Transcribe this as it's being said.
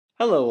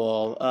Hello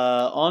all.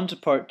 On to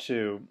part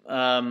two.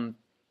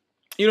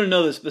 You don't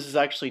know this, but this is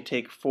actually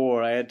take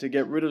 4. I had to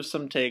get rid of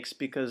some takes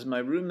because my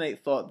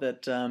roommate thought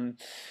that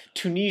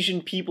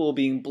Tunisian people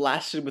being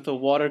blasted with a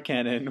water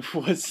cannon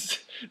was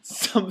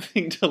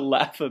something to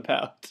laugh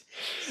about.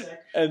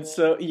 And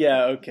so,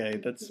 yeah, okay,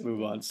 let's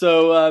move on.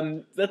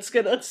 So let's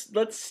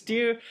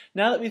steer.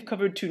 Now that we've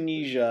covered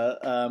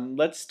Tunisia,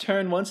 let's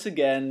turn once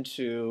again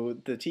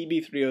to the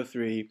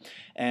TB-303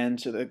 and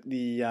to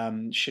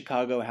the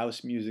Chicago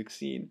house music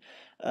scene.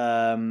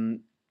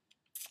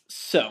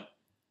 So.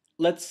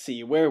 Let's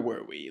see, where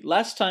were we?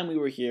 Last time we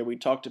were here, we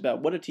talked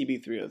about what a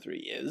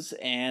TB-303 is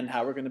and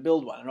how we're going to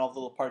build one and all the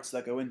little parts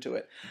that go into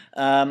it.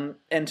 And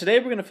today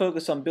we're going to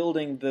focus on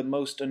building the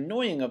most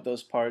annoying of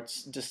those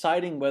parts,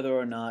 deciding whether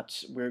or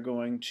not we're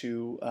going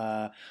to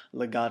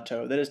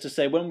legato. That is to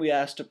say, when we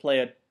ask to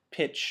play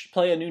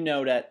a new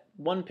note at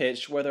one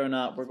pitch, whether or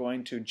not we're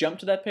going to jump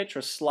to that pitch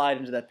or slide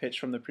into that pitch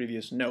from the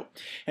previous note.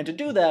 And to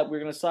do that, we're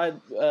going to decide,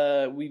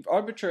 we've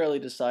arbitrarily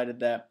decided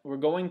that we're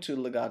going to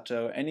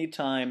legato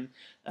anytime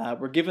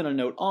we're given a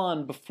note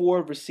on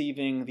before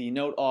receiving the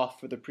note off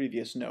for the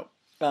previous note.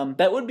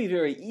 That would be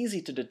very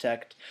easy to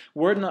detect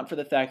were it not for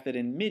the fact that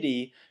in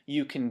MIDI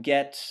you can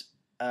get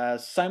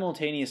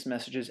simultaneous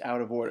messages out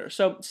of order.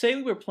 So say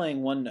we were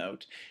playing one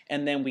note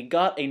and then we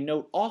got a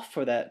note off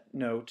for that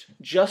note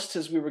just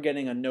as we were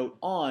getting a note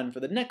on for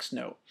the next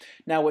note.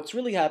 Now what's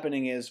really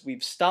happening is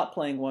we've stopped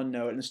playing one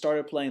note and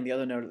started playing the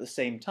other note at the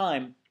same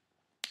time,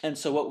 and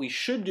so what we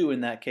should do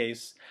in that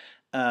case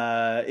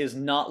is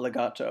not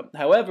legato.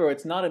 However,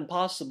 it's not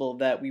impossible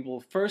that we will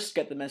first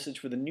get the message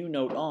for the new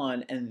note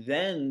on and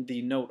then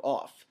the note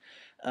off.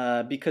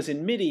 Because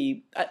in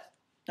MIDI,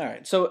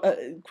 alright, so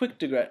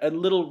a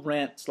little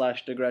rant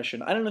slash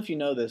digression. I don't know if you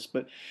know this,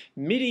 but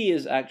MIDI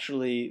is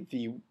actually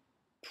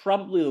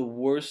probably the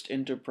worst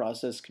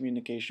inter-process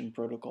communication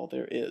protocol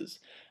there is.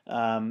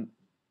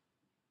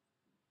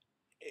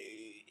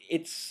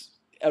 It's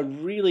a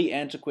really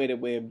antiquated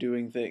way of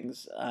doing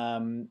things,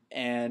 and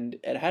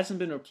it hasn't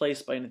been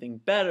replaced by anything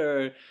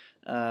better.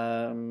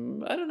 I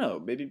don't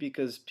know, maybe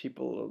because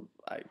people,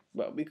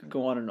 well, we could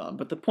go on and on,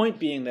 but the point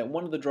being that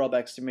one of the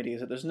drawbacks to MIDI is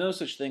that there's no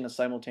such thing as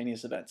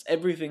simultaneous events.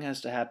 Everything has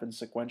to happen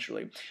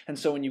sequentially, and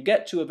so when you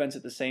get two events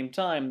at the same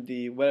time,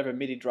 whatever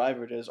MIDI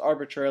driver it is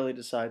arbitrarily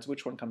decides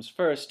which one comes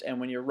first, and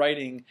when you're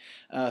writing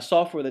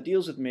software that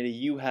deals with MIDI,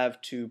 you have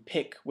to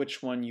pick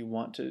which one you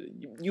want to,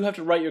 you have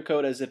to write your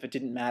code as if it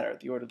didn't matter,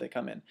 the order they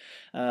come in,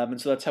 and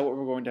so that's what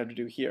we're going to have to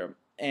do here.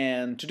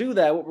 And to do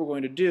that, what we're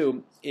going to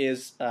do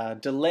is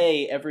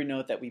delay every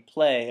note that we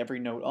play, every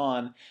note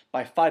on,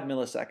 by 5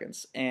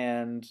 milliseconds.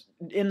 And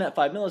in that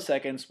 5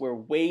 milliseconds, we're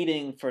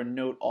waiting for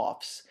note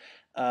offs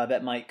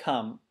that might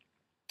come,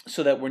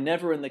 so that we're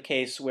never in the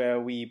case where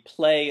we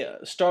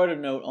start a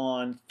note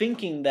on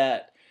thinking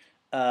that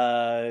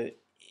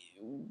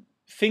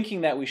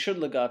we should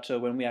legato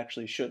when we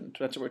actually shouldn't.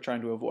 That's what we're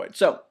trying to avoid.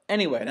 So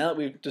anyway, now that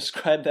we've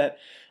described that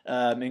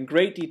in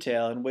great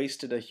detail and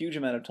wasted a huge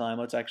amount of time,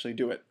 let's actually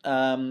do it.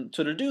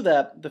 So to do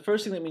that, the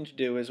first thing that we need to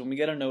do is when we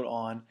get a note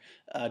on,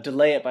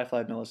 delay it by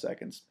 5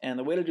 milliseconds. And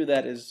the way to do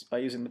that is by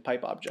using the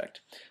pipe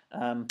object.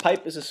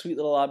 Pipe is a sweet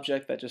little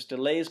object that just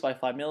delays by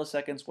 5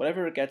 milliseconds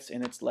whatever it gets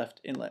in its left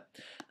inlet.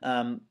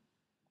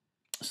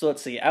 So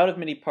let's see, out of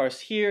MIDI parse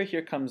here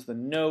comes the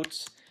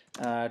notes.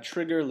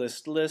 Trigger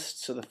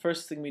list. So the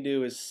first thing we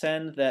do is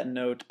send that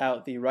note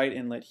out the right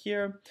inlet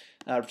here,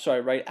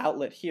 right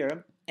outlet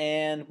here.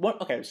 And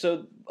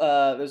so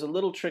there's a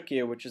little trick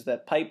here, which is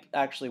that pipe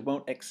actually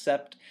won't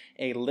accept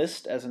a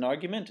list as an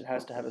argument. It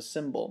has to have a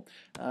symbol.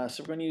 So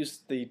we're going to use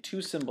the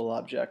toSymbol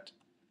object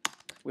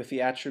with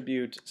the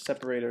attribute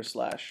separator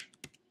slash.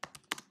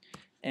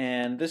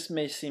 And this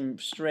may seem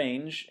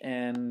strange,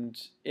 and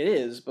it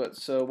is, but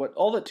so what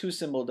all that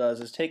toSymbol does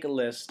is take a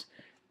list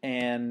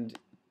and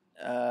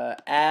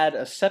add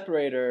a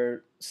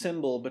separator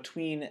symbol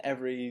between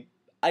every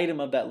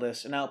item of that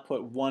list and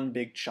output one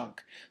big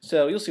chunk.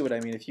 So you'll see what I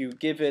mean. If you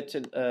give it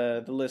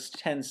the list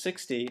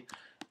 1060,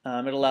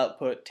 it'll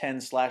output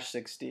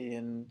 10/60,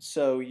 and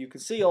so you can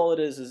see all it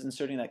is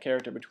inserting that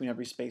character between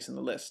every space in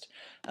the list.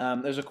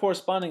 There's a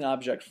corresponding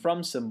object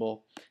from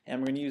symbol,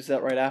 and we're going to use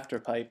that right after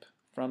pipe,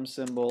 from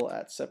symbol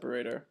at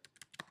separator.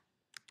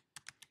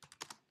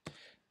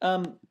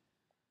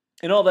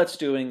 And all that's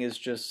doing is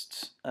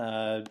just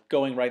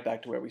going right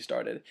back to where we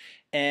started.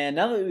 And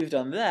now that we've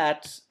done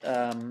that,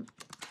 I'm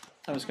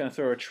just going to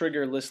throw a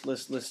trigger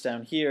list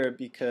down here,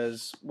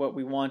 because what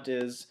we want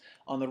is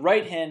on the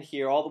right hand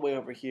here, all the way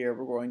over here,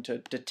 we're going to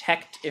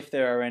detect if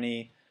there are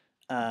any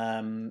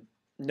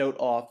note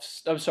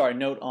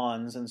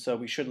ons, and so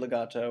we should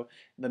legato.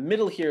 The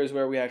middle here is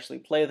where we actually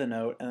play the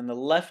note, and the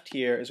left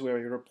here is where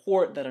we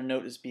report that a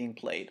note is being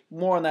played.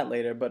 More on that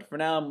later, but for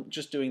now I'm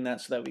just doing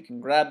that so that we can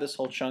grab this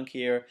whole chunk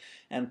here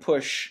and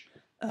push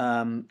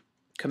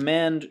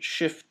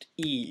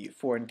Command-Shift-E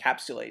for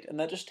encapsulate, and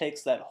that just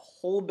takes that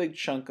whole big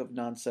chunk of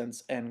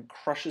nonsense and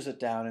crushes it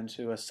down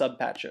into a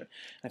subpatcher. And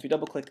if you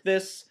double click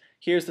this,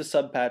 here's the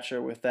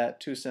subpatcher with that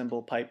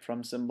toSymbol pipe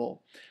from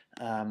symbol.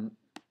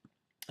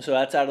 So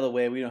that's out of the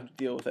way, we don't have to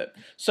deal with it.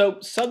 So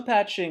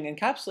subpatching,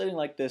 encapsulating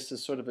like this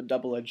is sort of a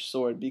double-edged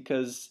sword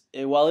because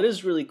while it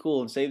is really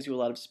cool and saves you a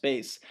lot of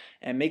space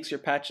and makes your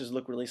patches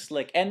look really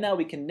slick, and now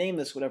we can name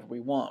this whatever we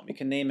want. We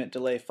can name it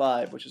delay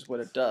 5, which is what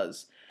it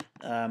does.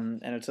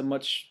 And it's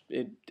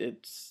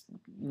it's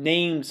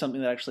named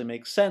something that actually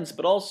makes sense,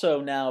 but also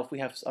now if we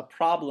have a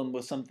problem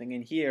with something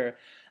in here,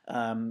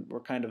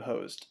 we're kind of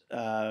hosed.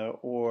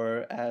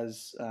 Or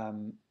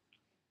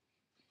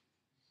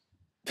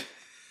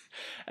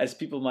as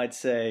people might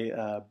say,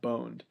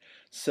 boned.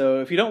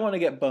 So if you don't want to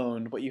get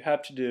boned, what you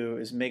have to do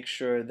is make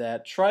sure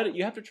that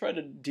you have to try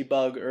to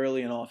debug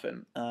early and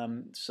often.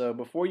 So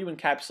before you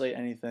encapsulate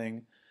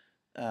anything,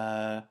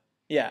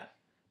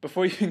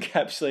 before you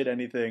encapsulate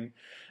anything,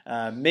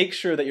 make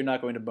sure that you're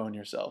not going to bone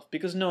yourself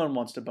because no one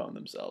wants to bone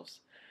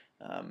themselves.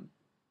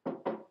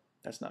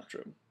 That's not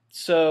true.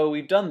 So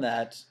we've done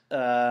that.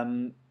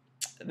 The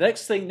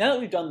next thing, now that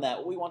we've done that,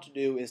 what we want to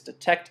do is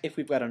detect if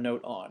we've got a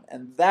note on,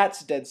 and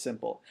that's dead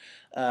simple.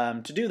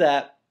 To do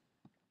that,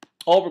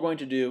 all we're going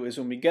to do is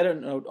when we get a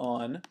note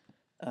on,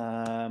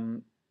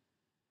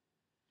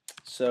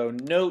 so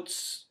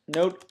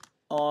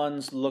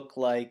note-ons look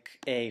like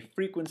a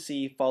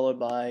frequency followed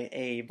by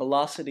a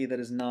velocity that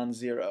is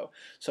non-zero.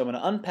 So I'm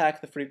going to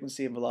unpack the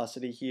frequency and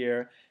velocity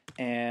here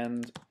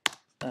and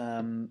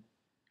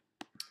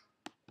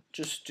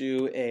just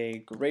do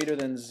a greater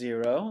than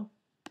 0.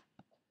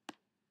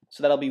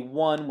 So that'll be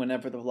 1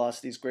 whenever the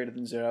velocity is greater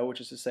than 0, which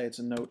is to say it's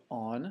a note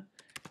on.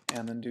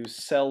 And then do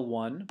cell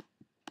 1,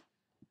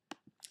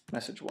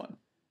 message 1.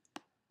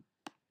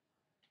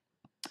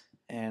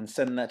 And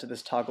send that to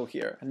this toggle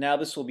here. And now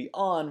this will be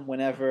on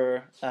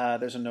whenever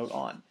there's a note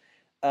on.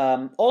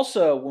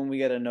 Also, when we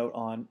get a note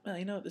on, well,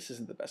 you know, this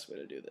isn't the best way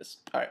to do this.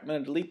 All right, I'm going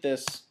to delete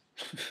this.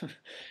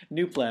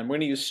 New plan. We're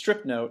going to use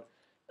strip note.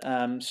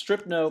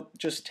 Strip note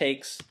just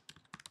takes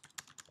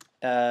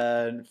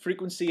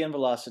frequency and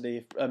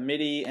velocity,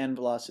 MIDI and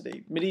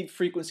velocity, MIDI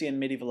frequency and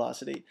MIDI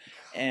velocity,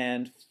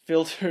 and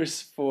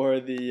filters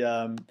for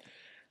the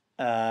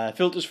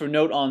filters for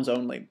note ons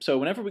only. So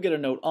whenever we get a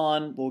note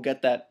on, we'll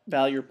get that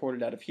value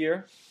reported out of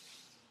here,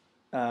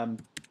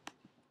 and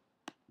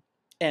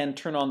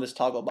turn on this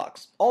toggle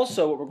box.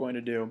 Also, what we're going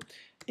to do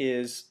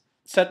is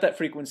set that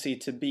frequency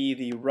to be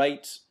the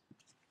right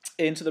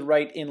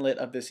inlet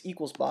of this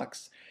equals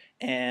box.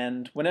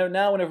 And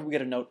whenever we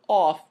get a note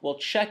off, we'll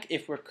check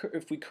if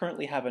we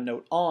currently have a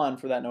note on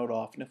for that note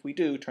off, and if we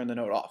do, turn the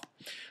note off.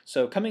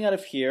 So coming out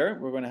of here,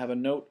 we're going to have a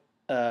note,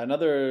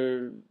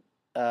 another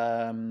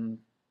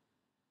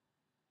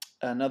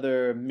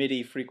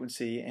MIDI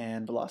frequency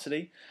and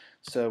velocity.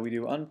 So we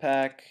do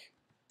unpack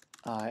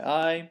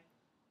I,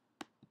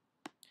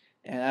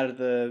 and out of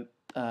the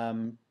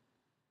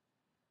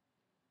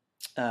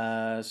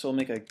so we'll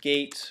make a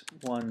gate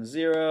 1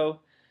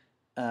 0.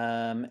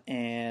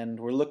 And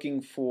we're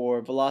looking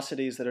for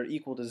velocities that are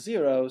equal to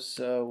 0,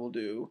 so we'll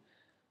do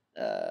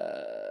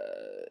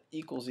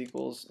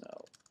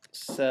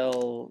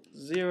cell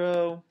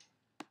 0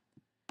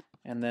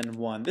 and then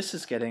 1. This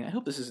is getting, I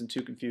hope this isn't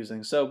too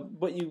confusing. So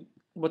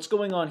what's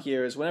going on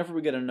here is whenever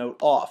we get a note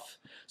off,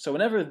 so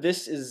whenever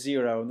this is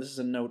 0 and this is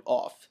a note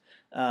off,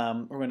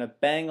 we're going to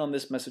bang on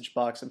this message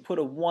box and put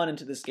a 1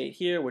 into this gate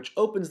here, which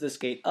opens this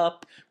gate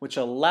up, which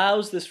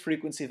allows this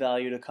frequency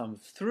value to come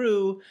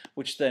through,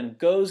 which then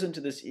goes into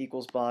this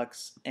equals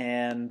box.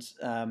 And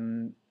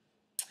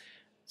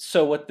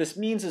so what this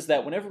means is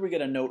that whenever we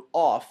get a note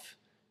off,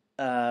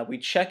 we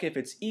check if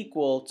it's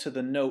equal to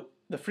the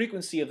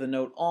frequency of the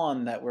note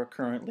on that we're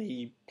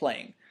currently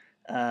playing.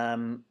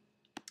 And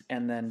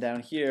then down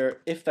here,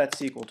 if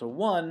that's equal to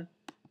 1,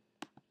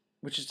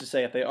 which is to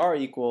say if they are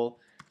equal,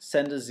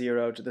 send a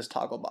 0 to this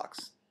toggle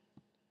box.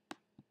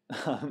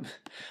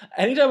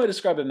 Anytime I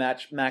describe a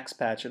max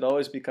patch, it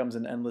always becomes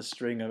an endless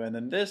string of, and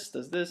then this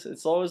does this.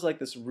 It's always like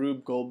this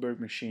Rube Goldberg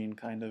machine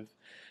kind of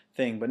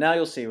thing. But now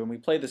you'll see, when we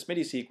play this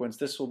MIDI sequence,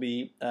 this will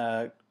be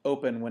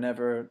open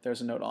whenever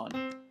there's a note on.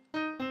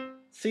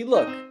 See,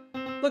 look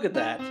at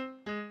that.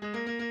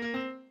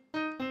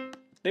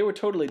 They were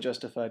totally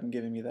justified in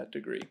giving me that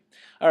degree.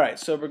 All right,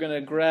 so we're going to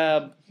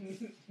grab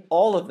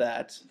all of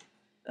that,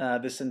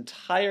 this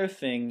entire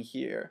thing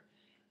here,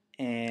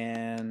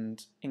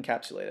 and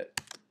encapsulate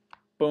it.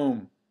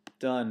 Boom.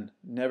 Done.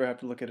 Never have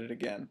to look at it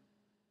again.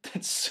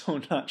 That's so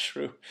not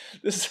true.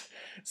 It's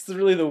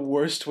really the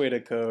worst way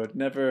to code.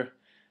 No, do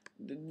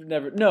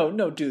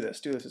this.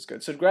 Do this, it's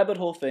good. So grab that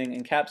whole thing,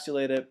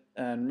 encapsulate it,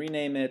 and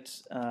rename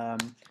it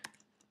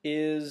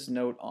is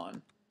note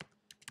on.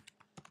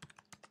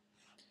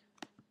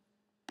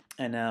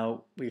 And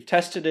now we've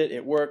tested it,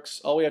 it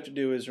works. All we have to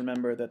do is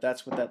remember that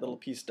that's what that little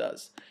piece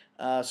does.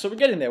 So we're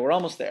getting there, we're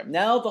almost there.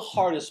 Now the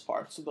hardest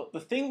part. So the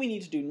thing we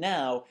need to do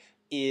now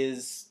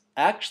is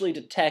actually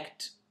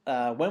detect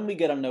when we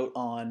get a note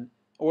on,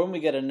 or when we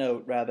get a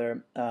note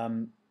rather,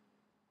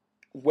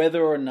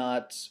 whether or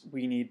not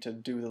we need to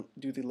do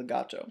the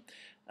legato.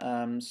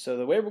 So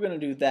the way we're going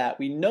to do that,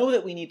 we know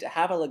that we need to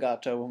have a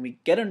legato when we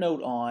get a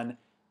note on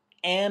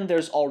and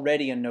there's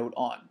already a note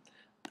on.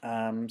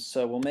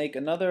 So we'll make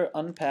another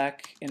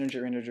unpack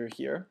integer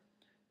here,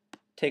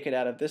 take it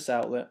out of this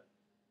outlet,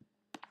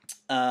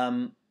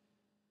 and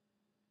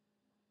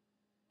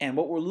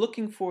what we're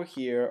looking for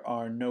here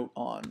are note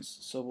ons.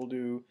 So we'll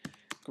do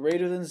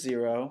greater than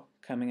 0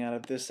 coming out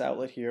of this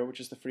outlet here, which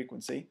is the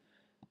frequency,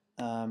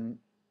 cell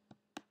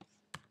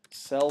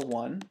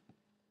 1.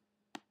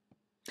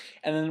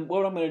 And then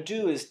what I'm going to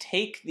do is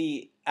take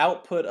the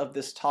output of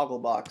this toggle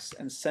box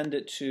and send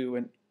it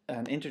to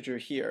an integer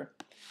here.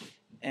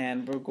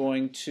 And we're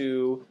going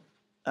to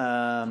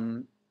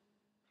bang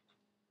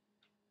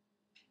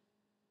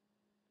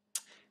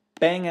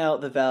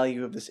out the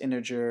value of this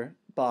integer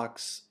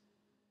box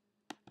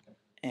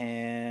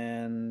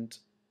and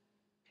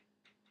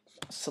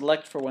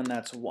select for when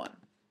that's 1.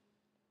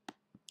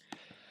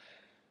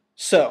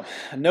 So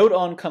a note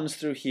on comes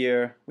through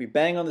here, we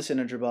bang on this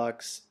integer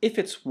box. If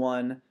it's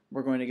 1,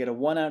 we're going to get a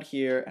 1 out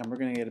here and we're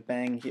going to get a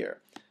bang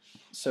here.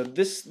 So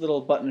this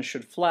little button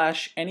should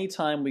flash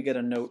anytime we get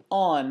a note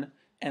on,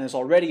 and there's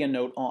already a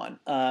note on.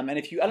 And I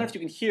don't know if you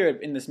can hear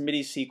it in this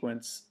MIDI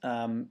sequence,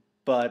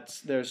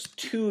 but there's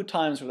 2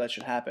 times where that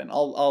should happen.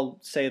 I'll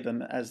say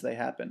them as they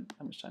happen.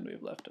 How much time do we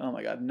have left? Oh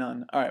my god,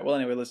 none. Alright, well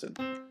anyway, listen.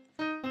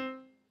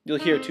 You'll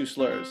hear 2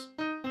 slurs.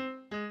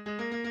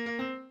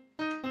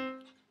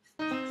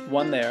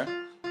 One there,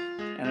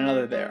 and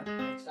another there.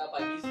 Stop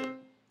by Visa.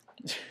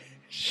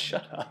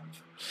 Shut up.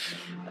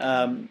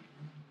 I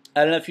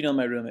don't know if you know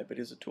my roommate, but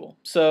he's a tool.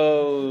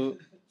 So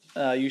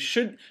you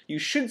should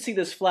see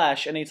this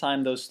flash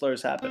anytime those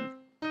slurs happen.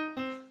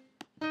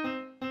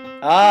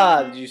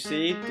 Ah, did you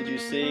see? Did you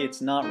see?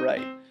 It's not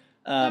right.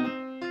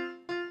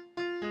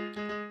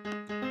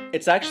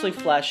 It's actually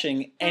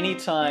flashing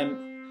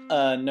anytime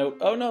a note.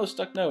 Oh no,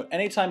 stuck note.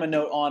 Anytime a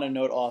note on and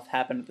note off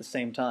happen at the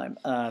same time.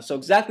 So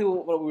exactly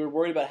what we were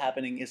worried about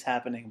happening is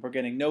happening. We're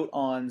getting note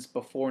ons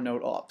before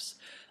note offs.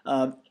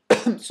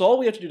 So all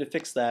we have to do to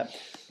fix that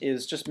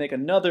is just make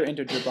another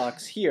integer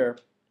box here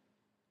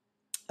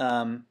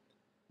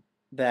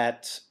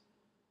that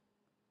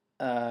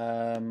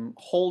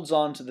holds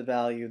on to the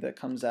value that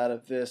comes out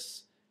of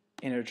this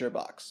integer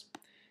box.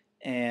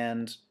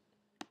 And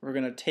we're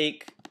going to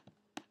take,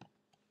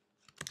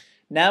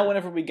 now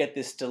whenever we get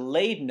this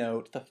delayed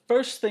note, the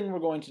first thing we're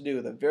going to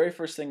do, the very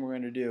first thing we're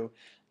going to do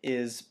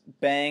is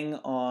bang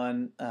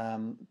on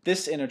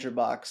this integer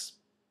box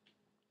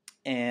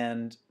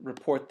and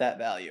report that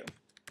value,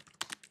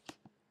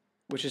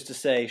 which is to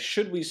say,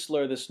 should we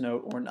slur this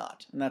note or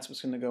not? And that's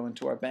what's going to go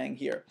into our bang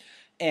here.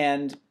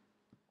 And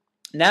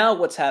now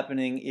what's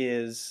happening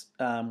is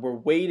we're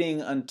waiting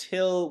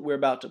until we're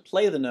about to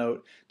play the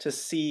note to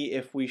see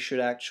if we should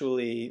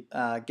actually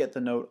get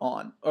the note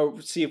on, or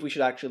see if we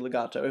should actually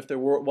legato, if there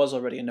was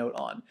already a note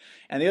on.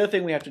 And the other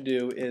thing we have to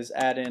do is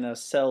add in a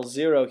cell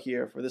 0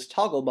 here for this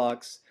toggle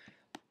box,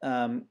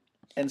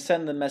 and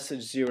send the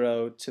message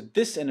 0 to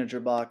this integer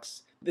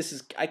box. This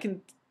is,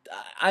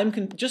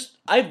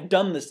 I've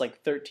done this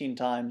like 13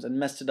 times and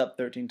messed it up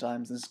 13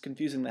 times, and it's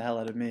confusing the hell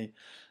out of me.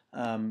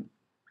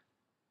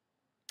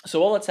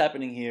 So all that's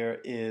happening here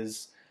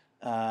is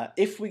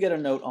if we get a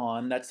note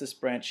on, that's this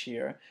branch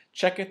here,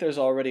 check if there's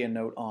already a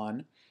note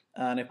on,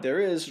 and if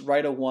there is,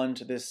 write a 1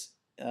 to this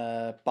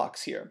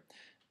box here.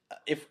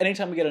 If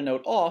anytime we get a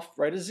note off,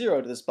 write a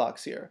 0 to this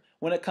box here.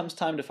 When it comes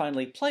time to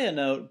finally play a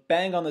note,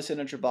 bang on this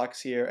integer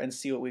box here and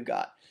see what we've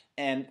got.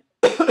 And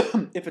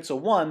if it's a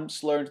 1,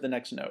 slur into the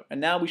next note. And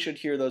now we should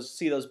hear those,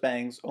 see those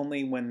bangs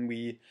only when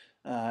we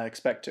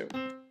expect to.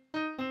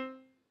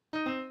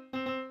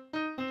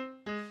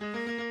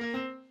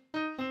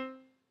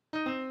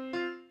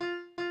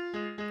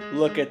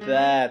 Look at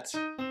that.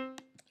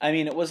 I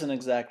mean, it wasn't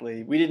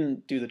exactly, we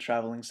didn't do the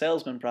traveling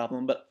salesman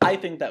problem, but I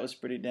think that was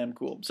pretty damn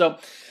cool. So,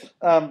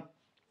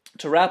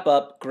 to wrap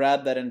up,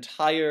 grab that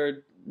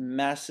entire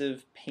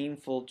massive,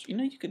 painful,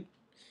 you could,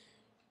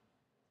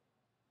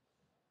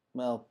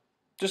 well,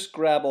 just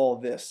grab all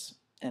this,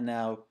 and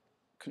now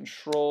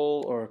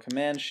Control or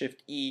Command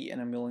Shift E,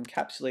 and then we'll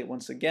encapsulate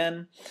once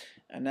again,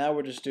 and now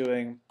we're just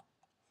doing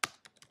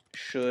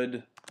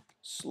should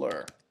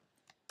slur.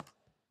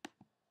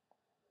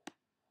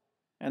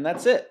 And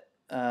that's it.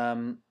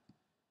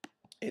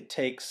 It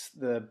takes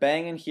the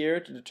bang in here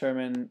to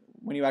determine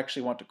when you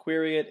actually want to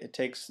query it. It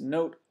takes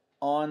note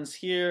ons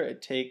here.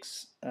 It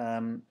takes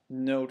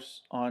note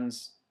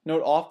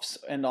offs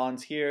and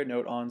ons here,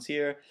 note ons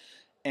here,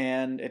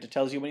 and it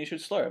tells you when you should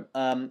slur.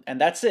 And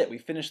that's it. We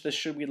finished the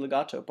should we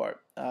legato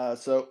part.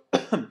 So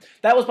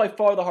that was by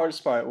far the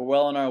hardest part. We're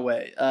well on our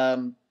way.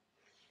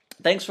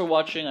 Thanks for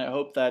watching. I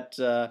hope that,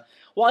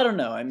 well, I don't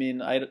know. I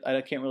mean,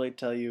 I can't really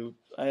tell you.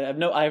 I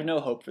have no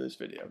hope for this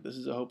video. This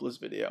is a hopeless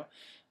video.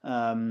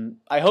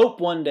 I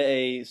hope one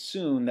day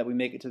soon that we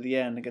make it to the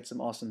end and get some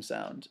awesome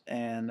sound,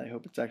 and I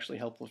hope it's actually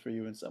helpful for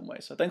you in some way.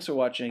 So thanks for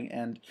watching,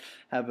 and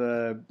have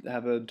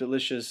a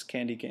delicious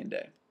candy cane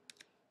day.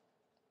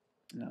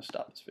 Now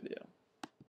stop this video.